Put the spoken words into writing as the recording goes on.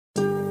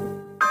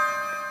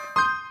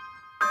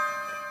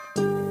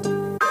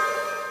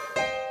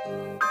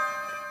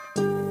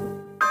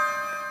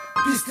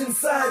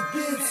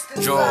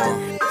Yo,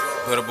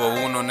 Verbo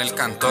 1 en el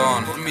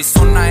cantón. En mi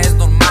zona es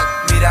normal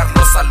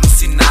mirarlos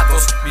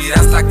alucinados.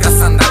 Miras la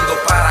casa andando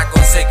para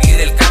conseguir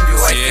el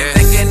cambio. Hay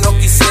gente que no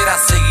quisiera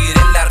seguir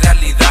en la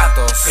realidad,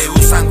 que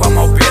usan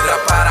guama o piedra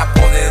para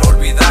poder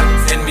olvidar.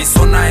 En mi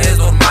zona es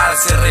normal,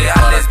 ser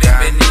real es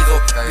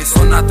bienvenido. Mi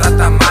zona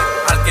trata mal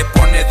al que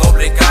pone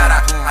doble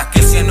cara.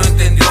 Aquel si no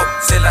entendió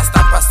se la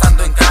está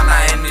pasando en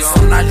cana. En mi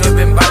zona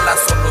llueven balas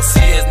solo si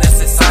es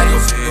necesario.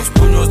 Los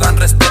puños dan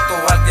respeto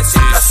al que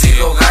siempre ha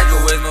sido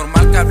gallo. Es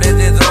normal que hable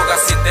de drogas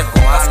si te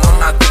juntas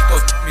con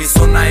adictos. Mi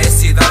zona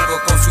es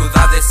Hidalgo con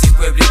ciudades y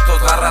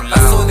pueblitos. Las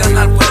ratas odian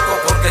al puerco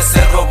porque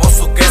se robó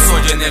su queso.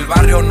 Y en el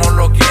barrio no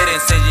lo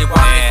quieren, se llevó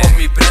a mi hijo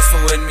mi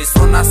preso. En mi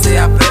zona se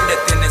aprende,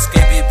 tienes que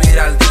vivir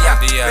al día,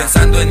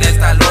 pensando en el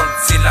talón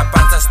si la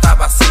panza está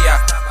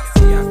vacía.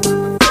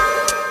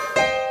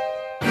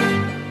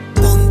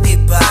 Ponte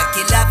pa'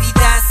 que la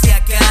vida se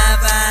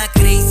acaba.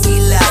 Crazy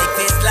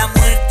life es la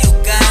muerte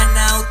o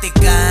gana. O te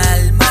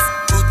calmas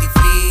o te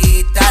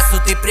fritas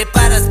o te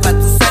preparas pa'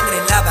 tu sangre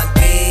en la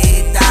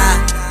banqueta.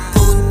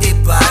 Ponte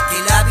pa'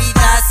 que la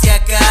vida se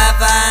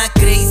acaba.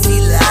 Crazy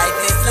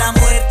life es la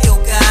muerte o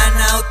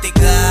gana. O te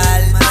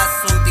calmas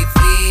o te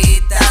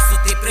fritas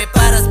o te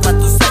preparas pa'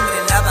 tu sangre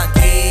en la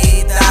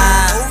banqueta.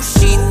 Oh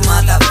shit,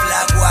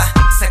 motherflagua,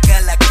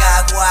 saca la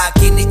cagua,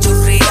 que en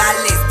hechos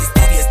reales tu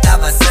historia está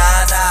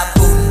basada.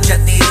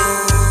 Pónchate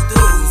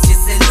otro, y si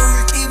es el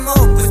último,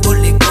 pues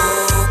ponle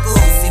coco.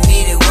 Si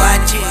mire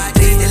guache,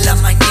 3 de la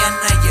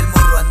mañana y el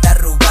morro anda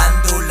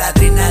robando. La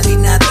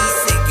adrenalina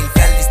dice que el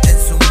jale está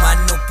en su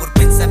mano. Por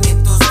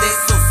pensamientos de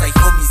esos hay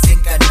homies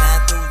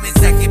encanados.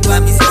 Mensaje pa'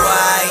 mis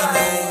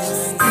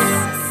guainos,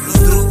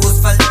 los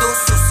drogos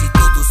faltosos y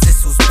todos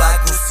esos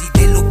vagos. Y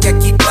de lo que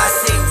aquí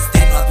pase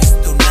usted no ha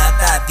visto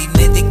nada.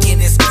 Dime de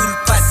quién es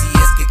culpa si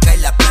es que cae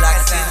la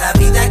plaga. Si es la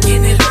vida aquí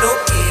en el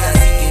bloque, así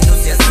que no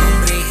se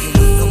asombre que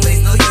los hombres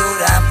no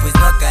lloran, pues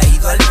no ha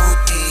caído al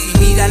bote. Si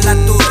mira la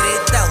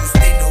torreta,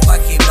 usted no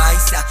baje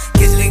baisa,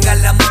 que es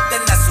legal la multa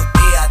en la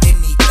azotea de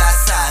mi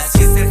casa.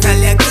 Así es el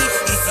jale aquí,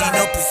 y si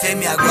no pues se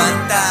me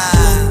aguanta.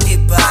 Ponte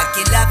pa'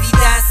 que la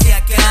vida se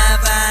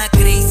acaba.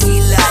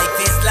 Crazy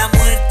life es la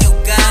muerte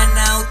o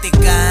gana. O te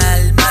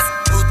calmas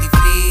o te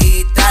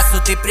fritas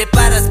o te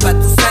preparas pa'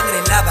 tu sangre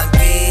en la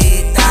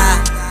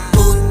banqueta.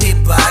 Ponte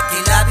pa'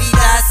 que la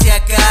vida se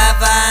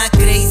acaba.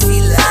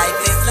 Crazy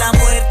life es la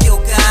muerte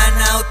o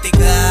gana. O te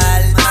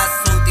calmas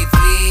o te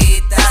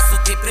fritas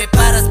o te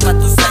preparas pa'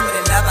 tu sangre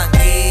en la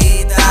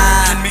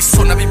banqueta. En mi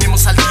zona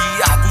vivimos al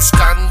día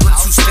buscando el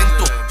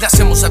sustento. Le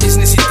hacemos a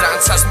business y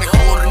tranzas,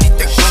 mejor ni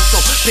te cuento.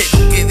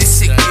 Pero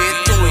quédese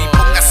quieto y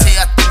póngase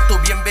atento.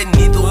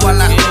 Bienvenido a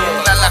la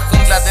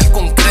jungla del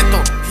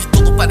concreto. Y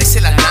todo parece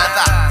la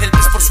nada, el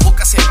pez por su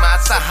boca se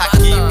mata.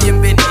 Aquí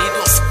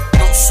bienvenidos,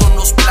 no son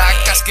los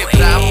placas.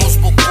 Quebramos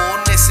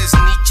bocones,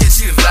 snitches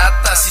y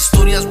ratas.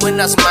 Historias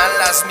buenas,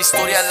 malas, mi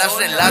historia las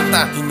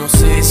relata. Y no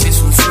sé si es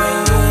un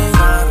sueño o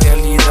una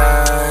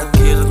realidad.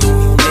 Pierdo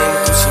mi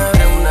intento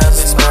siempre una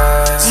vez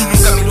más. Y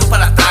nunca camino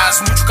para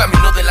atrás, mucho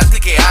camino delante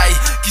que hay.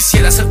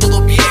 Quisiera hacer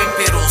todo bien,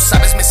 pero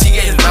sabes me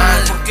sigue el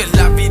mal. Porque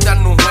la vida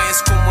no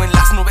es como en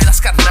las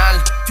novelas,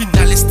 carnal.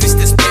 Finales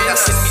tristes,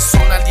 penas en mi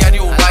zona al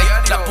diario hay.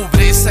 La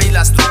pobreza y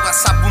las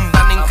drogas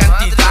abundan en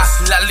cantidad.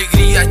 La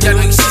alegría ya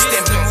no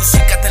existe, mi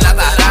música te la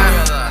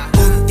dará.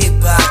 Ponte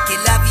pa' que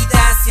la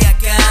vida se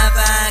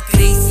acaba.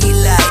 Crazy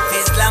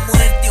life es la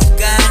muerte o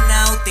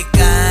gana. O te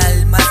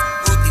calmas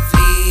o te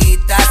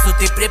fritas o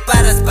te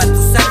preparas pa'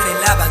 tu sangre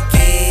en la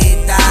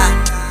banqueta.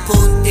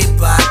 Ponte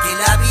pa' que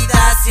la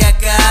vida se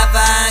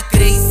acaba.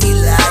 Crazy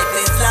life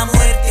es la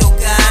muerte o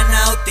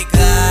gana. O te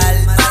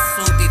calmas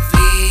o te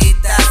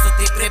fritas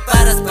o te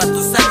preparas pa'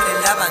 tu sangre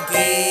en la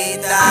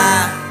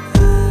banqueta.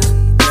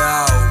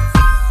 Yo,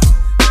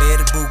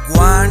 Verbo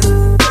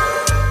 1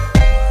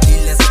 y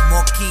la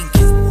Smoking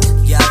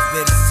y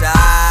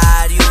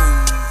Adversario.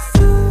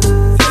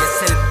 Y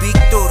es el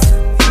Víctor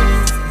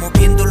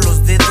moviendo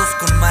los dedos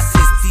con más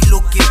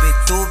estilo que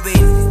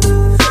Beethoven.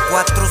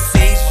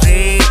 4-6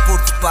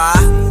 Records, pa.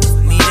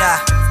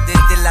 Mira,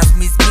 desde las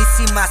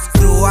mismísimas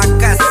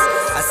cloacas,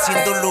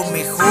 haciendo lo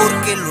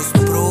mejor que los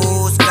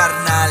pros,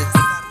 carnal.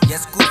 ¿Ya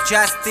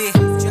escuchaste?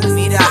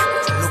 Mira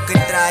lo que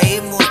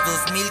traemos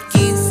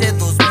 2015,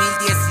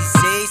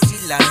 2016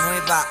 y la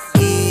nueva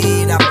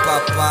era,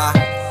 papá.